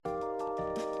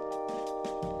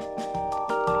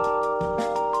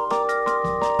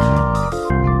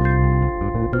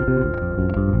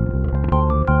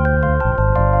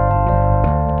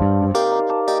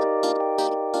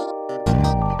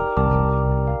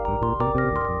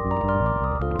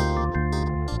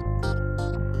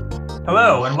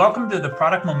Hello, and welcome to the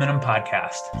Product Momentum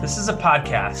Podcast. This is a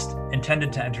podcast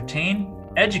intended to entertain,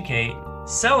 educate,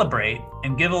 celebrate,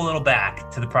 and give a little back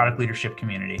to the product leadership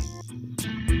community.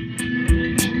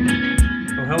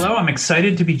 Well, hello, I'm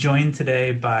excited to be joined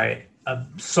today by a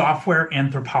software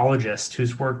anthropologist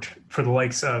who's worked for the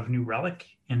likes of New Relic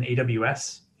and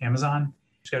AWS, Amazon.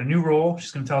 She's got a new role.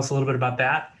 She's going to tell us a little bit about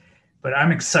that. But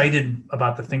I'm excited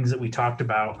about the things that we talked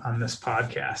about on this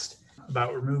podcast,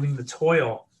 about removing the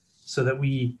toil so that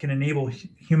we can enable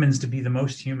humans to be the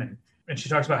most human. And she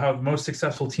talks about how the most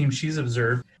successful teams she's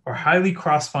observed are highly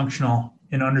cross-functional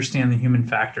and understand the human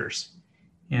factors.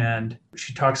 And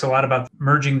she talks a lot about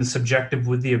merging the subjective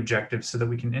with the objective so that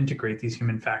we can integrate these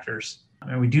human factors.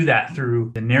 And we do that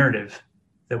through the narrative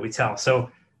that we tell.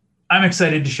 So I'm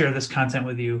excited to share this content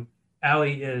with you.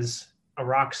 Allie is a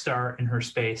rock star in her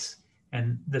space,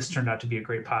 and this turned out to be a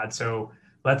great pod. So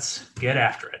let's get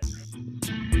after it.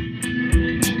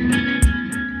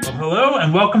 Well, hello,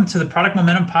 and welcome to the Product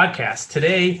Momentum Podcast.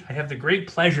 Today, I have the great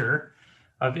pleasure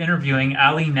of interviewing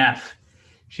Allie Neff.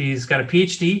 She's got a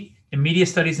PhD in Media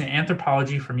Studies and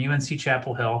Anthropology from UNC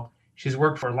Chapel Hill. She's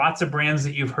worked for lots of brands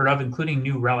that you've heard of, including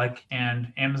New Relic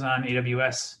and Amazon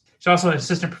AWS. She's also an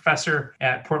assistant professor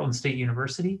at Portland State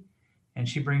University, and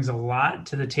she brings a lot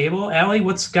to the table. Allie,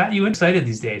 what's got you excited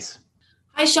these days?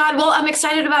 Hi, Sean. Well, I'm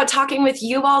excited about talking with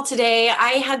you all today.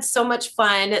 I had so much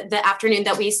fun the afternoon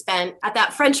that we spent at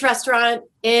that French restaurant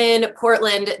in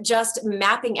Portland, just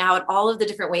mapping out all of the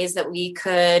different ways that we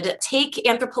could take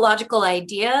anthropological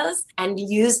ideas and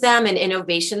use them in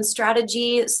innovation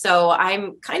strategy. So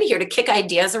I'm kind of here to kick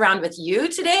ideas around with you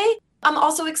today. I'm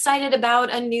also excited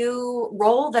about a new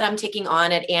role that I'm taking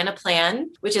on at Anaplan,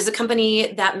 which is a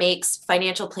company that makes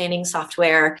financial planning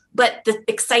software. But the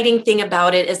exciting thing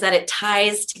about it is that it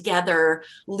ties together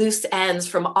loose ends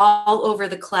from all over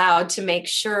the cloud to make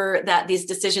sure that these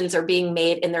decisions are being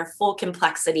made in their full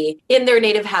complexity in their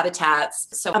native habitats.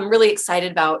 So I'm really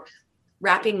excited about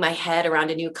wrapping my head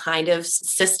around a new kind of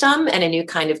system and a new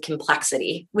kind of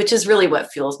complexity, which is really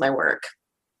what fuels my work.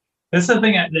 That's the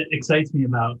thing that excites me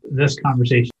about this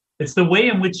conversation. It's the way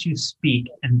in which you speak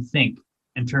and think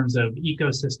in terms of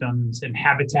ecosystems and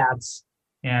habitats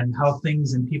and how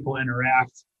things and people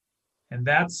interact. And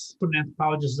that's what an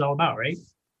anthropologist is all about, right?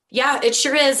 Yeah, it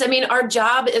sure is. I mean, our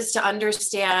job is to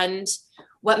understand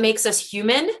what makes us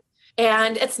human.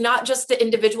 And it's not just the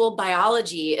individual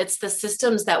biology, it's the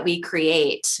systems that we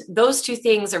create. Those two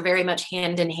things are very much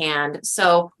hand in hand.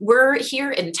 So we're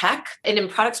here in tech and in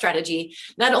product strategy,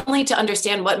 not only to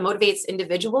understand what motivates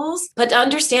individuals, but to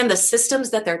understand the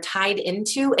systems that they're tied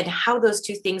into and how those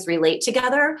two things relate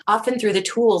together, often through the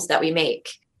tools that we make.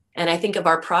 And I think of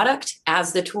our product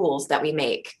as the tools that we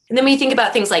make. And then we think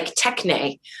about things like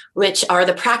techne, which are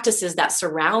the practices that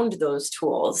surround those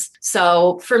tools.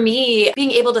 So for me,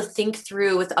 being able to think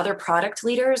through with other product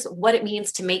leaders what it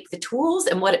means to make the tools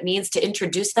and what it means to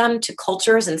introduce them to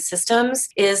cultures and systems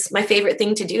is my favorite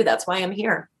thing to do. That's why I'm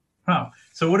here. Wow.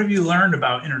 So what have you learned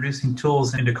about introducing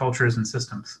tools into cultures and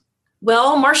systems?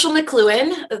 Well, Marshall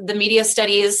McLuhan, the media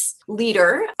studies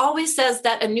leader, always says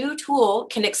that a new tool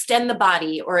can extend the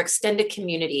body or extend a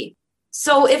community.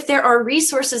 So if there are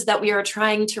resources that we are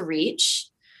trying to reach,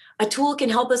 a tool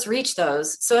can help us reach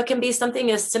those. So it can be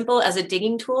something as simple as a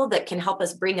digging tool that can help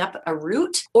us bring up a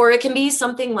root, or it can be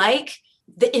something like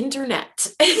the internet,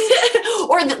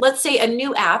 or let's say a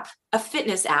new app, a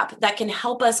fitness app that can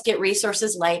help us get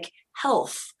resources like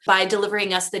health by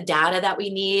delivering us the data that we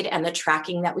need and the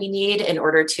tracking that we need in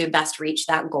order to best reach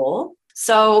that goal.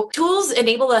 So tools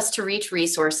enable us to reach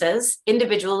resources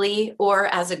individually or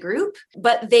as a group,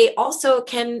 but they also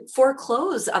can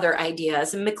foreclose other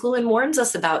ideas. And McLuhan warns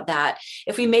us about that.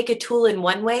 If we make a tool in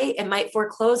one way, it might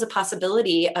foreclose a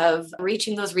possibility of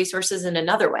reaching those resources in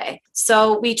another way.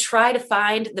 So we try to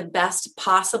find the best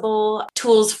possible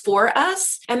tools for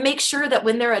us and make sure that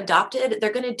when they're adopted,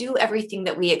 they're going to do everything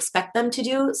that we expect them to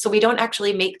do. So we don't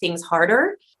actually make things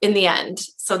harder in the end.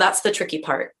 So that's the tricky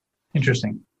part.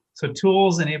 Interesting. So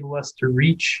tools enable us to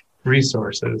reach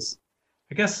resources.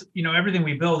 I guess, everything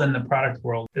we build in the product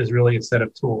world is really a set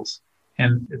of tools.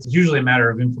 And it's usually a matter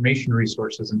of information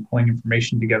resources and pulling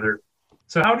information together.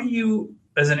 So how do you,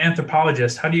 as an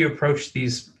anthropologist, how do you approach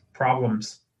these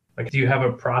problems? Like, do you have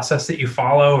a process that you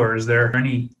follow, or is there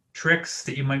any tricks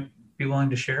that you might be willing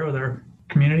to share with our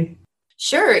community?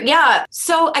 Sure. Yeah.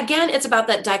 So again, it's about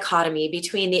that dichotomy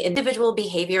between the individual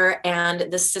behavior and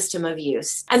the system of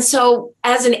use. And so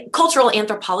as a cultural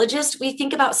anthropologist, we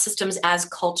think about systems as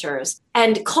cultures,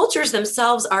 and cultures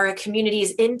themselves are a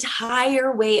community's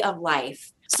entire way of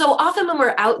life. So often when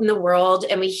we're out in the world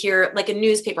and we hear like a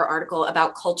newspaper article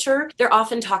about culture, they're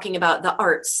often talking about the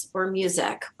arts or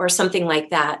music or something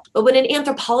like that. But when an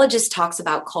anthropologist talks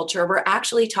about culture, we're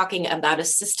actually talking about a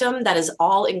system that is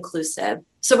all inclusive.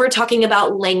 So we're talking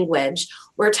about language,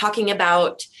 we're talking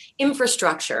about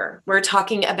infrastructure, we're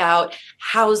talking about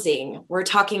housing, we're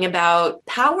talking about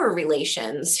power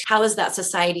relations. How is that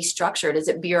society structured? Is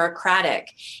it bureaucratic?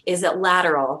 Is it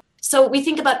lateral? So we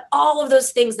think about all of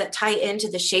those things that tie into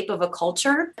the shape of a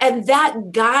culture, and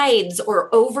that guides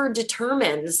or over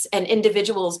determines an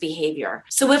individual's behavior.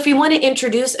 So if we want to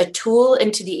introduce a tool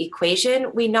into the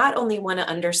equation, we not only want to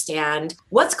understand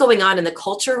what's going on in the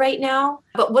culture right now,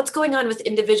 but what's going on with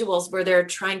individuals where they're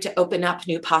trying to open up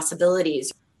new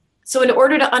possibilities. So in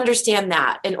order to understand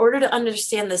that, in order to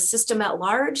understand the system at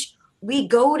large, we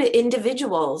go to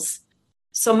individuals.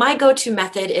 So my go-to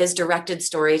method is directed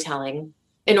storytelling.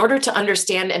 In order to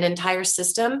understand an entire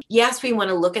system, yes, we want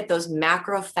to look at those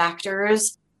macro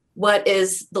factors. What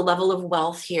is the level of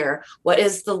wealth here? What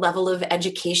is the level of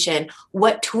education?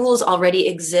 What tools already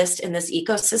exist in this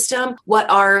ecosystem? What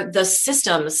are the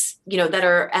systems, that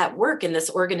are at work in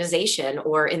this organization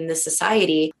or in this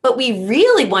society? But we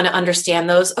really want to understand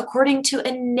those according to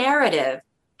a narrative.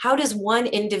 How does one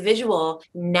individual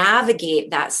navigate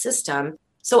that system?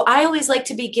 So I always like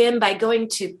to begin by going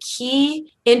to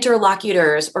key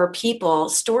interlocutors or people,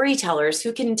 storytellers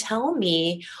who can tell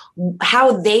me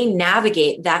how they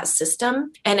navigate that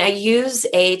system. And I use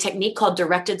a technique called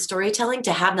directed storytelling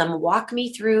to have them walk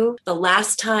me through the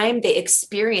last time they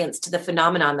experienced the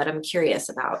phenomenon that I'm curious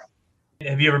about.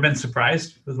 Have you ever been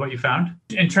surprised with what you found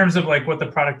in terms of like what the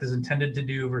product is intended to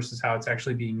do versus how it's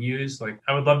actually being used? Like,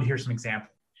 I would love to hear some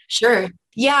examples. Sure.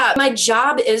 Yeah, my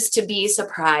job is to be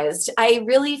surprised. I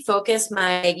really focus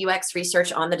my UX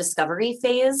research on the discovery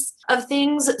phase of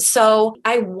things. So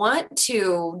I want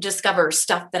to discover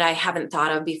stuff that I haven't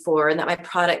thought of before and that my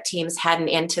product teams hadn't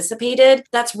anticipated.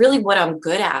 That's really what I'm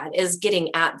good at, is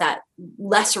getting at that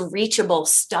less reachable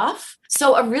stuff.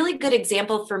 So a really good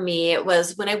example for me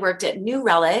was when I worked at New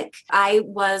Relic. I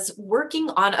was working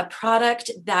on a product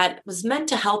that was meant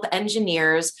to help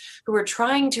engineers who were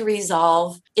trying to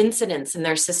resolve incidents in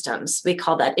their systems. We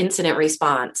call that incident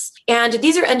response. And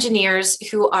these are engineers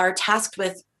who are tasked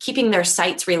with keeping their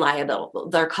sites reliable.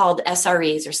 They're called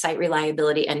SREs, or site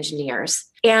reliability engineers.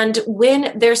 And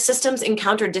when their systems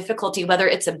encounter difficulty, whether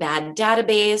it's a bad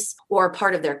database or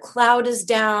part of their cloud is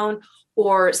down,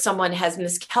 or someone has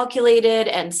miscalculated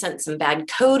and sent some bad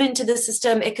code into the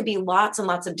system, it could be lots and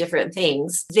lots of different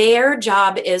things. Their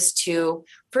job is to,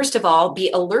 first of all, be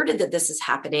alerted that this is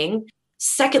happening.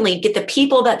 Secondly, get the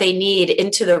people that they need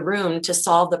into the room to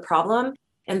solve the problem.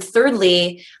 And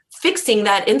thirdly, fixing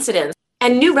that incident.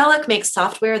 And New Relic makes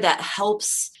software that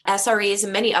helps SREs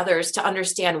and many others to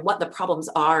understand what the problems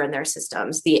are in their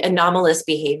systems, the anomalous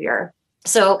behavior.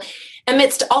 So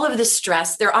amidst all of this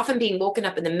stress, they're often being woken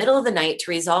up in the middle of the night to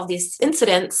resolve these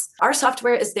incidents. Our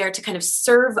software is there to kind of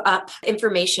serve up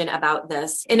information about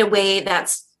this in a way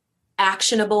that's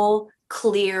actionable,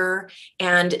 clear,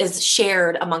 and is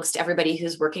shared amongst everybody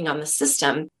who's working on the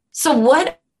system. So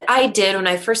what I did when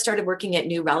I first started working at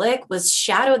New Relic was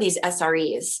shadow these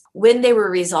SREs when they were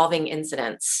resolving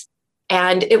incidents.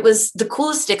 And it was the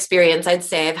coolest experience I'd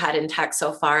say I've had in tech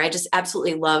so far. I just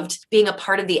absolutely loved being a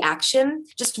part of the action,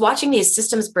 just watching these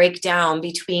systems break down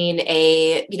between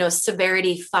a,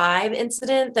 severity 5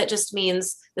 incident that just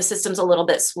means the system's a little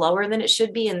bit slower than it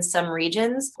should be in some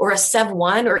regions, or a Sev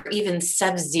 1 or even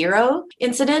Sev 0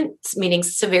 incident, meaning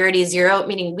severity 0,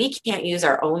 meaning we can't use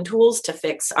our own tools to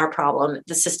fix our problem.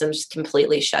 The system's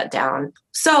completely shut down.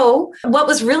 So what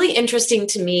was really interesting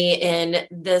to me in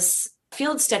this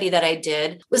field study that I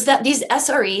did was that these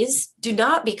SREs do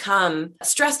not become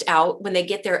stressed out when they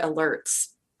get their alerts.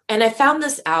 And I found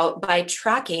this out by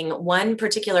tracking one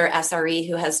particular SRE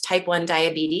who has type 1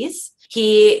 diabetes.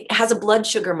 He has a blood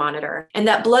sugar monitor, and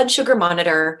that blood sugar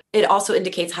monitor, it also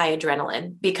indicates high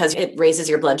adrenaline because it raises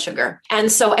your blood sugar.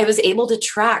 And so I was able to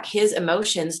track his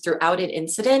emotions throughout an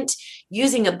incident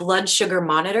using a blood sugar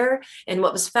monitor. And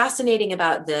what was fascinating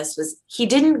about this was he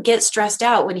didn't get stressed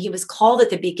out when he was called at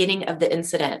the beginning of the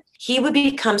incident. He would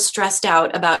become stressed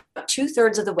out about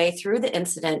 2/3 of the way through the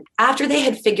incident after they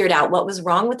had figured out what was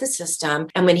wrong with the system.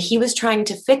 And when he was trying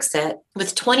to fix it,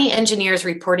 with 20 engineers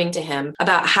reporting to him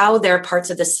about how their parts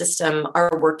of the system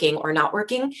are working or not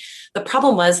working, the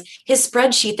problem was his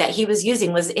spreadsheet that he was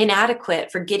using was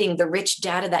inadequate for getting the rich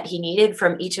data that he needed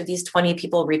from each of these 20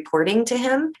 people reporting to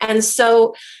him. And so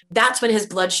So that's when his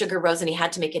blood sugar rose and he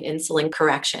had to make an insulin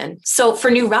correction. So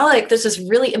for New Relic, this is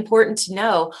really important to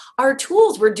know. Our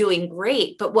tools were doing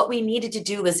great, but what we needed to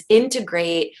do was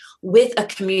integrate with a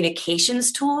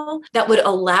communications tool that would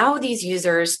allow these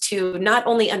users to not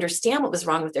only understand what was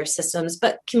wrong with their systems,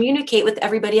 but communicate with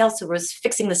everybody else who was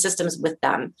fixing the systems with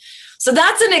them. So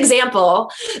that's an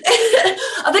example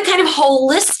of the kind of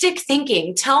holistic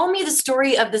thinking. Tell me the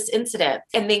story of this incident.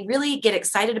 And they really get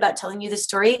excited about telling you the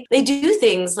story. They do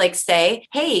things like say,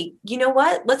 hey, you know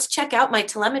what? Let's check out my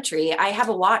telemetry. I have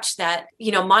a watch that,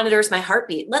 monitors my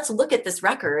heartbeat. Let's look at this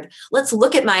record. Let's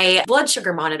look at my blood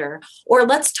sugar monitor. Or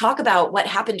let's talk about what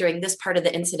happened during this part of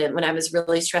the incident when I was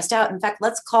really stressed out. In fact,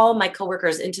 let's call my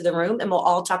coworkers into the room and we'll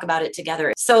all talk about it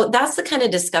together. So that's the kind of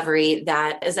discovery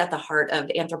that is at the heart of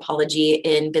anthropology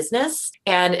in business.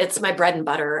 And it's my bread and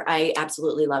butter. I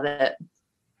absolutely love it.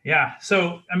 Yeah.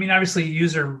 So, obviously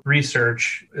user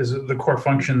research is the core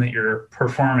function that you're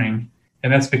performing,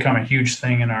 and that's become a huge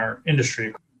thing in our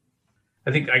industry.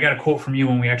 I think I got a quote from you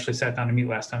when we actually sat down to meet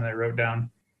last time that I wrote down.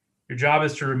 Your job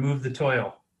is to remove the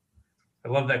toil. I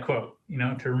love that quote,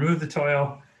 to remove the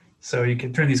toil so you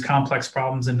can turn these complex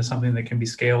problems into something that can be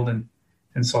scaled and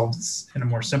solved in a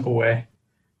more simple way.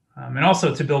 And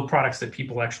also to build products that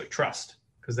people actually trust,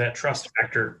 because that trust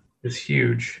factor is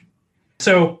huge.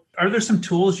 So are there some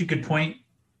tools you could point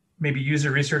maybe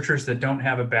user researchers that don't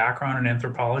have a background in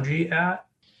anthropology at?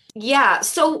 Yeah.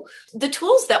 So the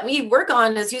tools that we work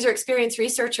on as user experience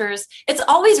researchers, it's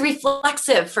always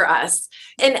reflexive for us.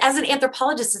 And as an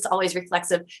anthropologist, it's always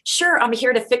reflexive. Sure, I'm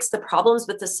here to fix the problems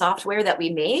with the software that we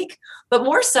make, but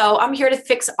more so, I'm here to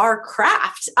fix our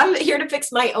craft. I'm here to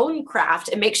fix my own craft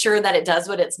and make sure that it does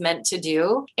what it's meant to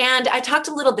do. And I talked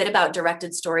a little bit about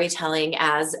directed storytelling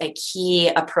as a key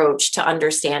approach to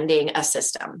understanding a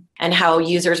system and how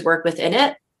users work within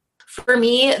it. For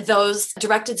me, those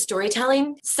directed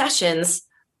storytelling sessions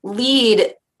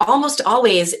lead almost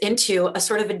always into a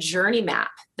sort of a journey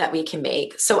map that we can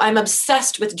make. So I'm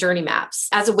obsessed with journey maps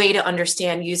as a way to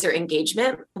understand user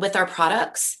engagement with our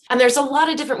products. And there's a lot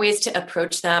of different ways to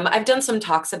approach them. I've done some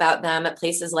talks about them at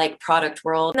places like Product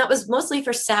World. And that was mostly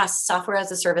for SaaS, software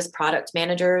as a service product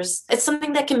managers. It's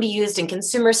something that can be used in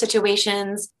consumer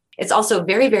situations. It's also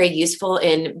very, very useful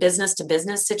in business to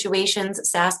business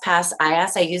situations, SaaS, PaaS,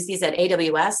 IaaS. I use these at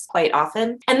AWS quite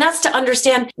often. And that's to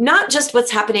understand not just what's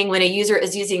happening when a user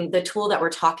is using the tool that we're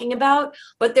talking about,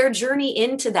 but their journey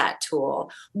into that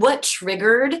tool. What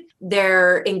triggered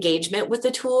their engagement with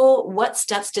the tool? What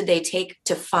steps did they take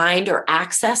to find or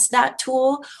access that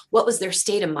tool? What was their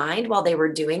state of mind while they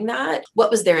were doing that?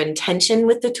 What was their intention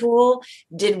with the tool?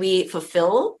 Did we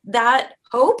fulfill that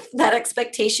hope, that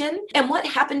expectation? And what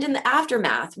happened in the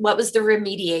aftermath? What was the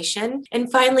remediation? And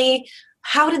finally,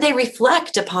 how did they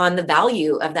reflect upon the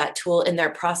value of that tool in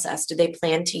their process? Do they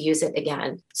plan to use it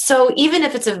again? So even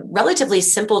if it's a relatively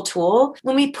simple tool,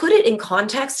 when we put it in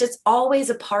context, it's always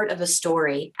a part of a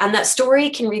story. And that story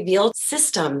can reveal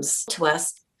systems to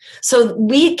us. So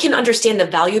we can understand the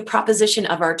value proposition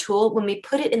of our tool when we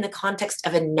put it in the context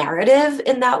of a narrative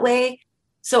in that way.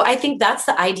 So I think that's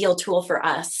the ideal tool for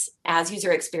us as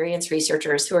user experience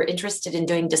researchers who are interested in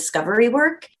doing discovery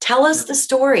work. Tell us the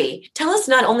story. Tell us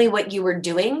not only what you were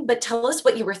doing, but tell us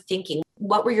what you were thinking.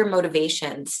 What were your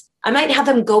motivations? I might have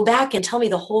them go back and tell me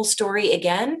the whole story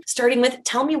again, starting with,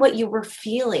 tell me what you were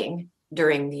feeling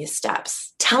during these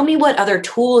steps. Tell me what other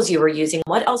tools you were using.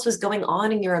 What else was going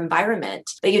on in your environment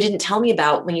that you didn't tell me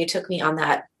about when you took me on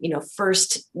that,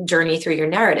 first journey through your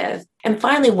narrative? And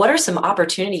finally, what are some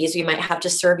opportunities we might have to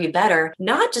serve you better,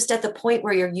 not just at the point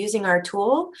where you're using our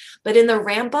tool, but in the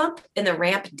ramp up and the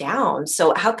ramp down?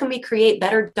 So how can we create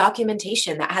better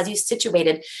documentation that has you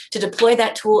situated to deploy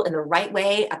that tool in the right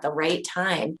way at the right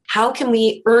time? How can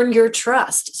we earn your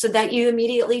trust so that you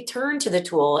immediately turn to the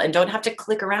tool and don't have to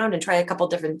click around and try a couple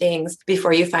different things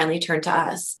before you finally turn to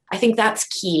us? I think that's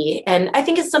key. And I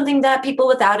think it's something that people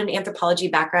without an anthropology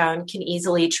background can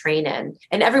easily train in.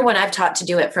 And everyone I've taught to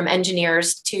do it, from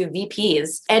engineers to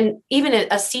VPs, and even a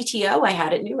CTO I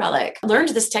had at New Relic, learned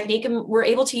this technique and were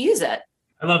able to use it.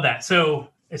 I love that. So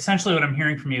essentially what I'm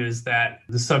hearing from you is that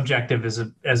the subjective is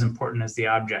as important as the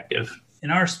objective.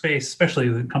 In our space, especially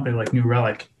the company like New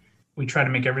Relic, we try to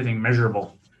make everything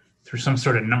measurable through some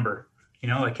sort of number.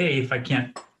 Like, hey, if I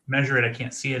can't measure it, I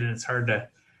can't see it, and it's hard to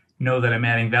know that I'm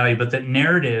adding value. But that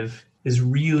narrative is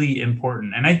really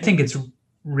important. And I think it's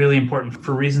really important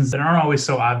for reasons that aren't always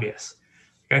so obvious.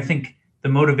 I think the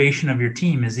motivation of your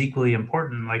team is equally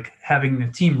important, like having the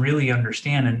team really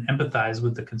understand and empathize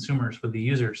with the consumers, with the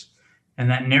users. And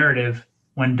that narrative,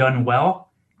 when done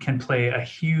well, can play a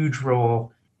huge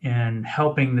role in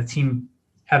helping the team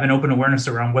have an open awareness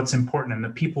around what's important and the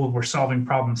people we're solving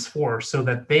problems for so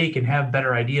that they can have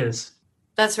better ideas.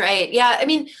 That's right. Yeah. I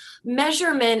mean,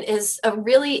 measurement is a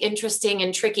really interesting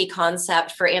and tricky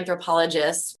concept for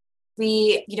anthropologists.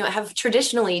 We, have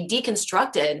traditionally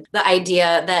deconstructed the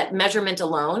idea that measurement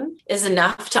alone is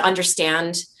enough to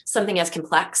understand something as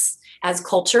complex as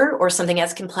culture or something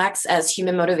as complex as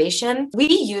human motivation. We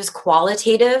use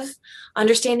qualitative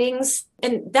understandings,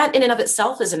 and that in and of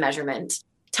itself is a measurement.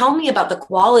 Tell me about the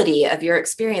quality of your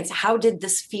experience. How did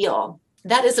this feel?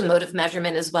 That is a mode of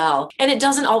measurement as well. And it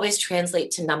doesn't always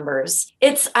translate to numbers.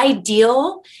 It's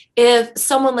ideal if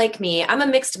someone like me, I'm a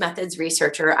mixed methods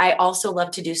researcher. I also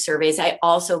love to do surveys. I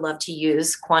also love to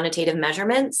use quantitative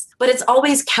measurements, but it's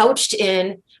always couched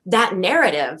in that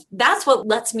narrative. That's what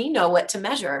lets me know what to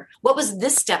measure. What was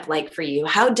this step like for you?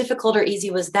 How difficult or easy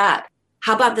was that?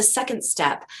 How about the second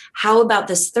step? How about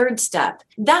this third step?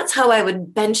 That's how I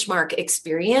would benchmark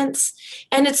experience.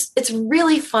 And it's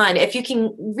really fun if you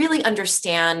can really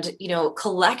understand,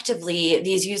 collectively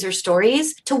these user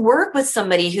stories, to work with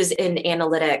somebody who's in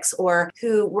analytics or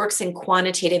who works in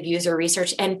quantitative user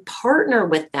research and partner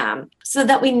with them so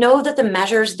that we know that the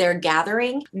measures they're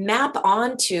gathering map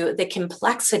onto the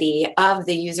complexity of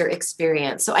the user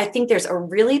experience. So I think there's a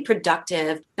really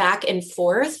productive back and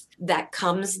forth that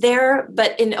comes there.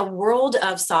 But in a world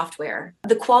of software,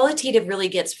 the qualitative really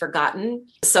gets forgotten.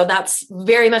 So that's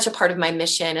very much a part of my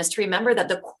mission, is to remember that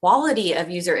the quality of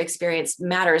user experience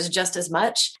matters just as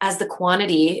much as the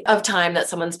quantity of time that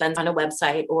someone spends on a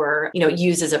website or,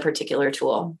 uses a particular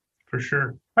tool. For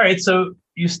sure. All right. So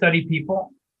you study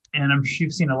people, and I'm sure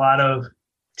you've seen a lot of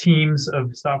teams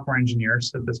of software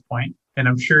engineers at this point. And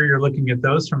I'm sure you're looking at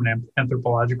those from an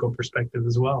anthropological perspective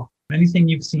as well. Anything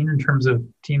you've seen in terms of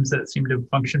teams that seem to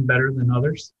function better than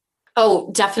others? Oh,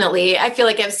 definitely. I feel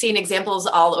like I've seen examples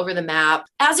all over the map.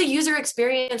 As a user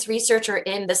experience researcher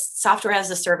in the software as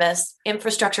a service,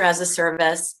 infrastructure as a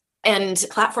service, and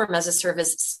platform as a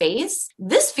service space,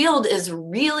 this field is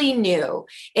really new.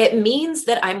 It means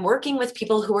that I'm working with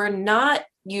people who are not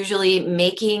usually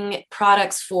making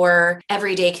products for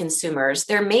everyday consumers.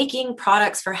 They're making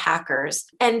products for hackers.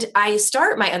 And I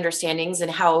start my understandings in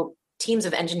how teams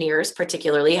of engineers,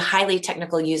 particularly highly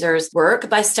technical users, work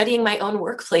by studying my own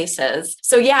workplaces.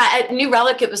 So yeah, at New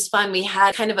Relic, it was fun. We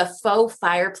had kind of a faux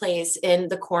fireplace in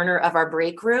the corner of our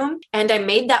break room, and I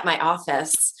made that my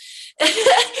office.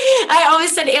 I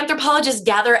always said anthropologists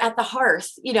gather at the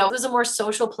hearth. It was a more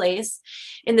social place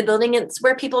in the building. It's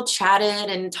where people chatted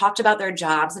and talked about their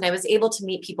jobs. And I was able to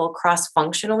meet people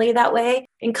cross-functionally that way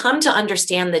and come to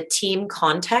understand the team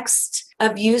context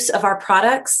of use of our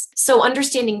products. So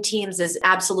understanding teams is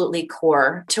absolutely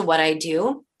core to what I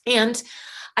do. And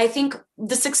I think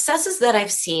the successes that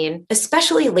I've seen,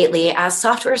 especially lately, as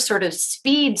software sort of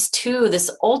speeds to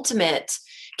this ultimate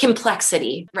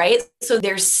complexity, right? So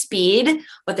there's speed,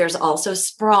 but there's also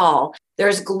sprawl.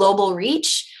 There's global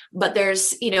reach, but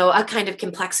there's, a kind of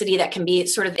complexity that can be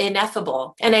sort of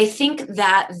ineffable. And I think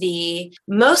that the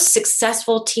most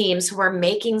successful teams who are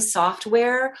making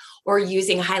software or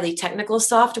using highly technical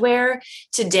software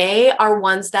today are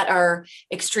ones that are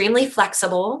extremely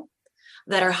flexible,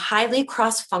 that are highly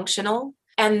cross-functional,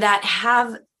 and that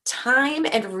have time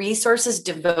and resources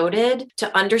devoted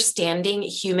to understanding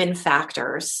human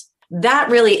factors. That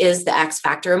really is the X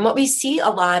factor. And what we see a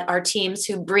lot are teams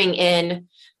who bring in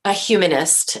a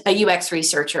humanist, a UX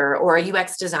researcher, or a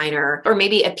UX designer, or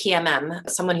maybe a PMM,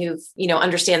 someone who,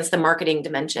 understands the marketing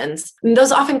dimensions. And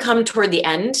those often come toward the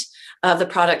end of the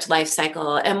product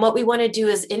lifecycle. And what we want to do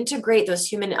is integrate those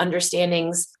human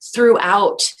understandings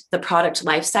throughout the product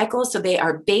lifecycle so they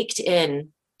are baked in.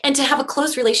 And to have a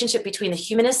close relationship between the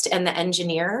humanist and the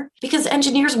engineer, because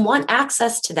engineers want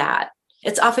access to that.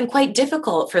 It's often quite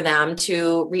difficult for them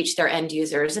to reach their end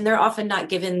users, and they're often not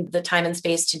given the time and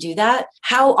space to do that.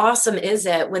 How awesome is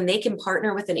it when they can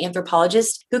partner with an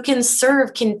anthropologist who can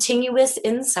serve continuous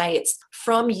insights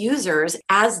from users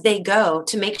as they go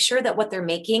to make sure that what they're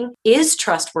making is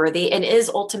trustworthy and is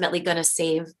ultimately going to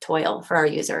save toil for our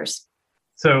users?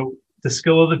 So the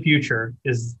skill of the future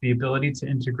is the ability to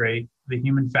integrate the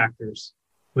human factors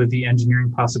with the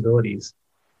engineering possibilities.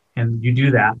 And you do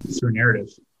that through narrative.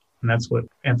 And that's what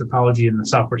anthropology in the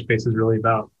software space is really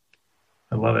about.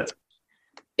 I love it.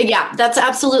 Yeah, that's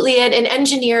absolutely it. And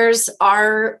engineers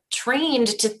are trained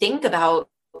to think about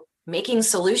making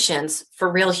solutions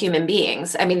for real human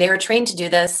beings. I mean, they are trained to do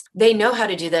this. They know how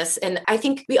to do this. And I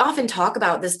think we often talk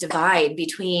about this divide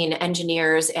between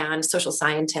engineers and social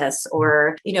scientists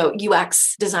or,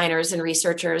 UX designers and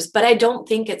researchers, but I don't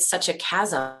think it's such a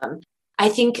chasm. I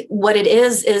think what it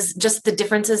is just the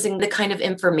differences in the kind of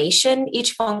information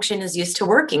each function is used to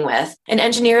working with. An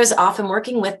engineer is often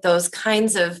working with those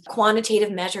kinds of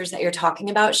quantitative measures that you're talking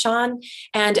about, Sean.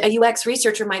 And a UX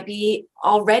researcher might be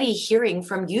already hearing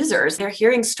from users. They're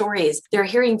hearing stories, they're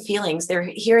hearing feelings, they're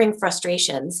hearing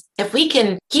frustrations. If we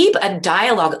can keep a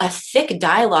dialogue, a thick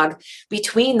dialogue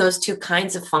between those two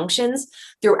kinds of functions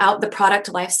throughout the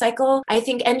product lifecycle, I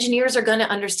think engineers are going to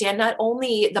understand not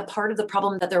only the part of the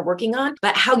problem that they're working on,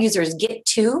 but how users get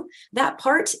to that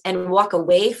part and walk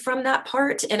away from that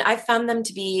part. And I found them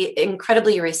to be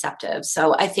incredibly receptive.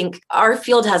 So I think our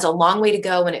field has a long way to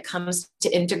go when it comes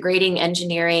to integrating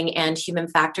engineering and human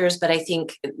factors, but I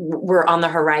think we're on the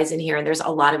horizon here and there's a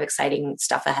lot of exciting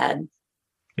stuff ahead.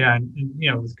 Yeah, and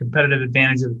the competitive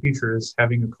advantage of the future is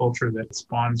having a culture that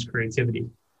spawns creativity.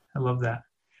 I love that.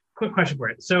 Quick question for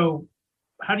it. So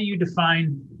how do you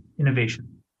define innovation?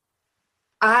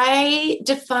 I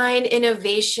define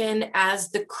innovation as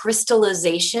the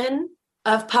crystallization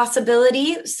of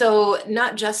possibility. So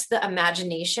not just the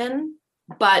imagination,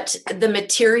 but the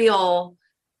material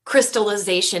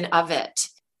crystallization of it.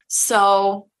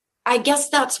 So I guess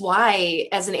that's why,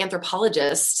 as an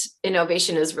anthropologist,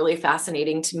 innovation is really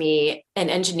fascinating to me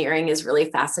and engineering is really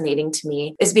fascinating to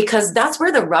me, is because that's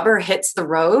where the rubber hits the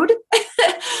road.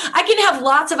 I can have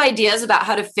lots of ideas about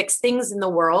how to fix things in the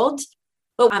world,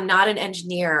 but I'm not an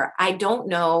engineer. I don't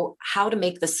know how to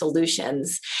make the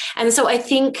solutions. And so I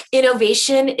think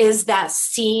innovation is that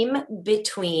seam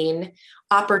between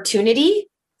opportunity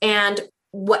and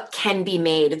what can be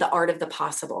made, the art of the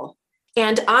possible.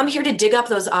 And I'm here to dig up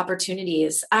those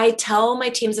opportunities. I tell my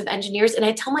teams of engineers and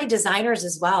I tell my designers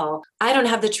as well, I don't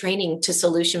have the training to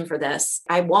solution for this.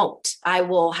 I won't. I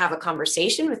will have a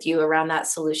conversation with you around that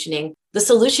solutioning. The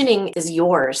solutioning is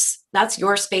yours. That's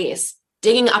your space.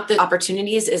 Digging up the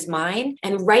opportunities is mine.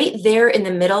 And right there in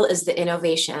the middle is the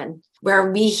innovation,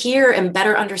 where we hear and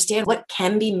better understand what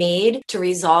can be made to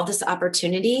resolve this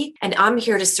opportunity. And I'm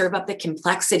here to serve up the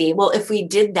complexity. Well, if we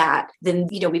did that, then,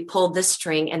 we pulled this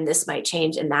string and this might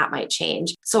change and that might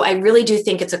change. So I really do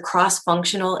think it's a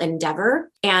cross-functional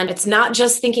endeavor. And it's not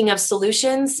just thinking of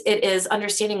solutions. It is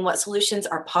understanding what solutions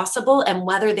are possible and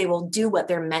whether they will do what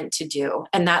they're meant to do.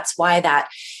 And that's why that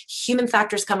human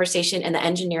factors conversation and the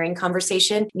engineering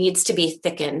conversation needs to be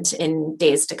thickened in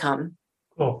days to come.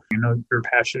 Cool. I know you're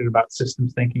passionate about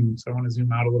systems thinking, so I want to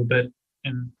zoom out a little bit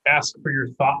and ask for your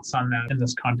thoughts on that in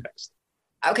this context.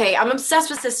 Okay, I'm obsessed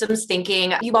with systems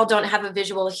thinking. You all don't have a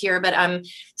visual here, but I'm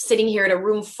sitting here in a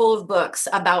room full of books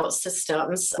about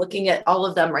systems, looking at all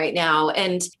of them right now.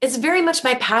 And it's very much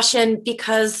my passion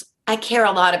because I care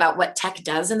a lot about what tech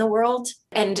does in the world.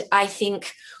 And I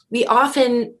think we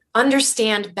often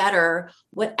understand better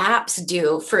what apps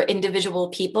do for individual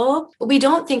people, but we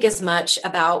don't think as much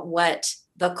about what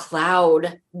the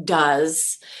cloud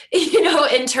does,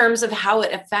 in terms of how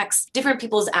it affects different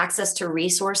people's access to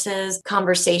resources,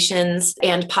 conversations,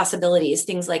 and possibilities,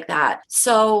 things like that.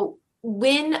 So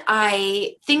when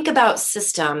I think about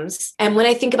systems and when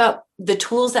I think about the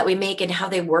tools that we make and how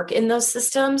they work in those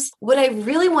systems, what I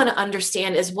really want to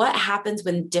understand is what happens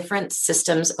when different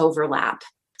systems overlap.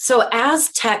 So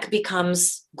as tech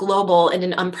becomes global in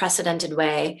an unprecedented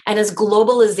way, and as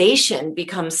globalization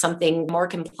becomes something more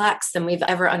complex than we've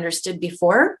ever understood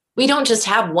before, we don't just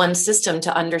have one system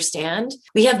to understand.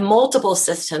 We have multiple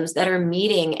systems that are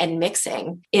meeting and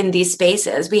mixing in these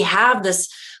spaces. We have this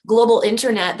global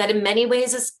internet that in many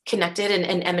ways is connected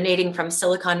and emanating from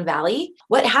Silicon Valley.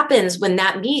 What happens when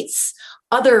that meets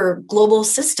other global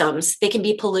systems? They can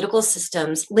be political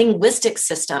systems, linguistic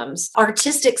systems,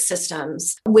 artistic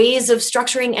systems, ways of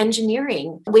structuring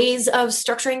engineering, ways of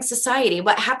structuring society.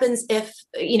 What happens if,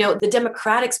 the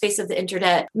democratic space of the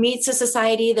internet meets a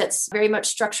society that's very much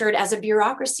structured as a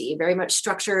bureaucracy, very much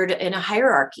structured in a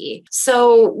hierarchy?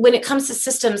 So when it comes to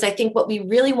systems, I think what we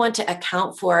really want to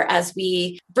account for as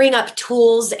we bring up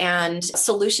tools and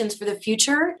solutions for the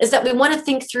future is that we want to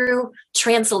think through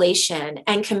translation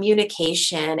and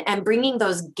communication and bringing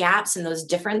those gaps and those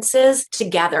differences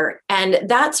together. And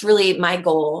that's really my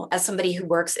goal as somebody who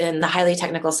works in the highly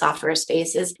technical software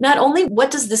space, is not only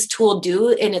what does this tool do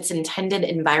in its intended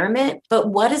environment, but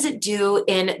what does it do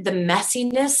in the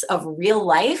messiness of real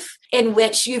life, in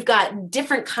which you've got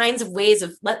different kinds of ways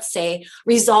of, let's say,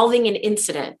 resolving an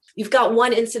incident. You've got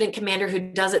one incident commander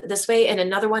who does it this way and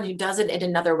another one who does it in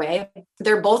another way.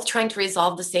 They're both trying to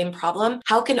resolve the same problem.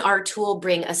 How can our tool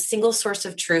bring a single source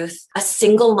of truth, a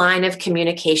single line of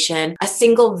communication, a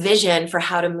single vision for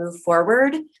how to move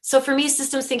forward? So for me,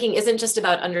 systems thinking isn't just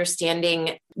about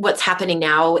understanding what's happening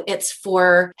now. It's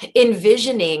for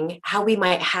envisioning how we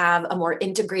might have a more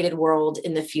integrated world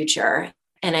in the future.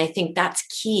 And I think that's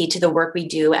key to the work we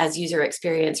do as user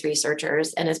experience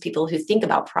researchers and as people who think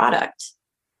about product.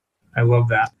 I love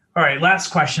that. All right,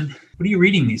 last question. What are you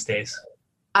reading these days?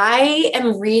 I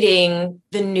am reading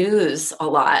the news a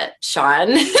lot,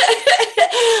 Sean.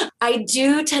 I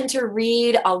do tend to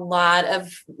read a lot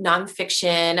of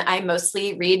nonfiction. I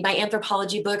mostly read my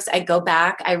anthropology books. I go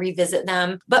back, I revisit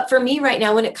them. But for me right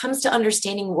now, when it comes to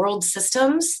understanding world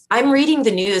systems, I'm reading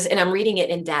the news and I'm reading it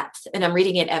in depth and I'm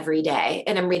reading it every day.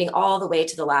 And I'm reading all the way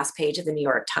to the last page of the New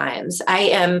York Times. I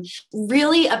am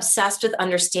really obsessed with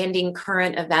understanding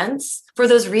current events for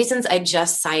those reasons I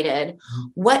just cited.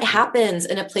 What happens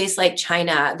in a place like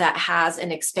China that has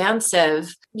an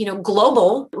expansive,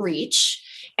 global reach,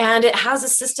 and it has a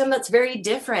system that's very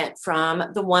different from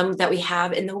the one that we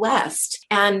have in the West?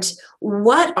 And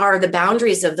what are the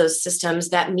boundaries of those systems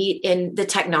that meet in the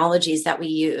technologies that we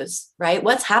use, right?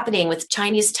 What's happening with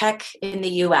Chinese tech in the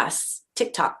US?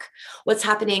 TikTok, what's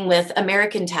happening with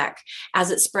American tech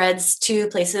as it spreads to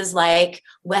places like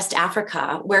West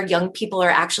Africa, where young people are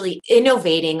actually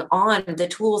innovating on the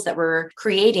tools that we're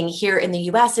creating here in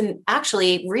the US and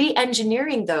actually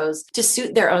re-engineering those to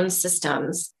suit their own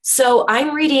systems. So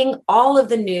I'm reading all of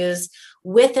the news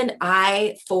with an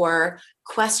eye for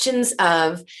questions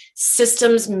of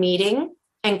systems meeting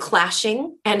and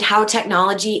clashing and how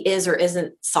technology is or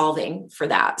isn't solving for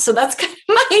that. So that's kind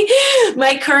of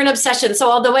my current obsession. So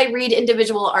although I read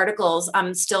individual articles,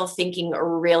 I'm still thinking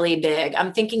really big.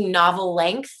 I'm thinking novel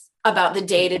length about the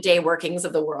day-to-day workings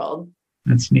of the world.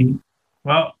 That's neat.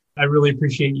 Well, I really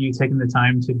appreciate you taking the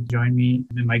time to join me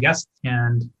and my guest.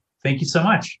 And thank you so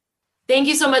much. Thank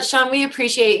you so much, Sean. We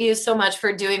appreciate you so much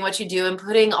for doing what you do and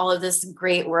putting all of this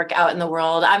great work out in the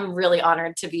world. I'm really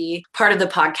honored to be part of the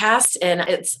podcast, and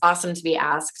it's awesome to be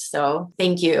asked. So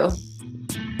thank you.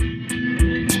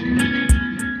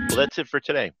 Well, that's it for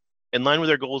today. In line with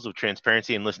our goals of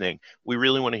transparency and listening, we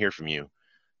really want to hear from you.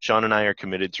 Sean and I are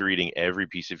committed to reading every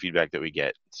piece of feedback that we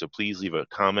get. So please leave a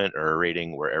comment or a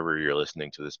rating wherever you're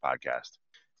listening to this podcast.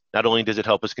 Not only does it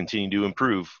help us continue to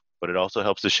improve, but it also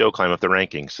helps the show climb up the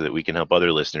rankings so that we can help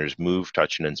other listeners move,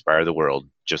 touch, and inspire the world,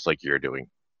 just like you're doing.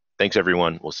 Thanks,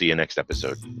 everyone. We'll see you next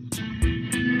episode.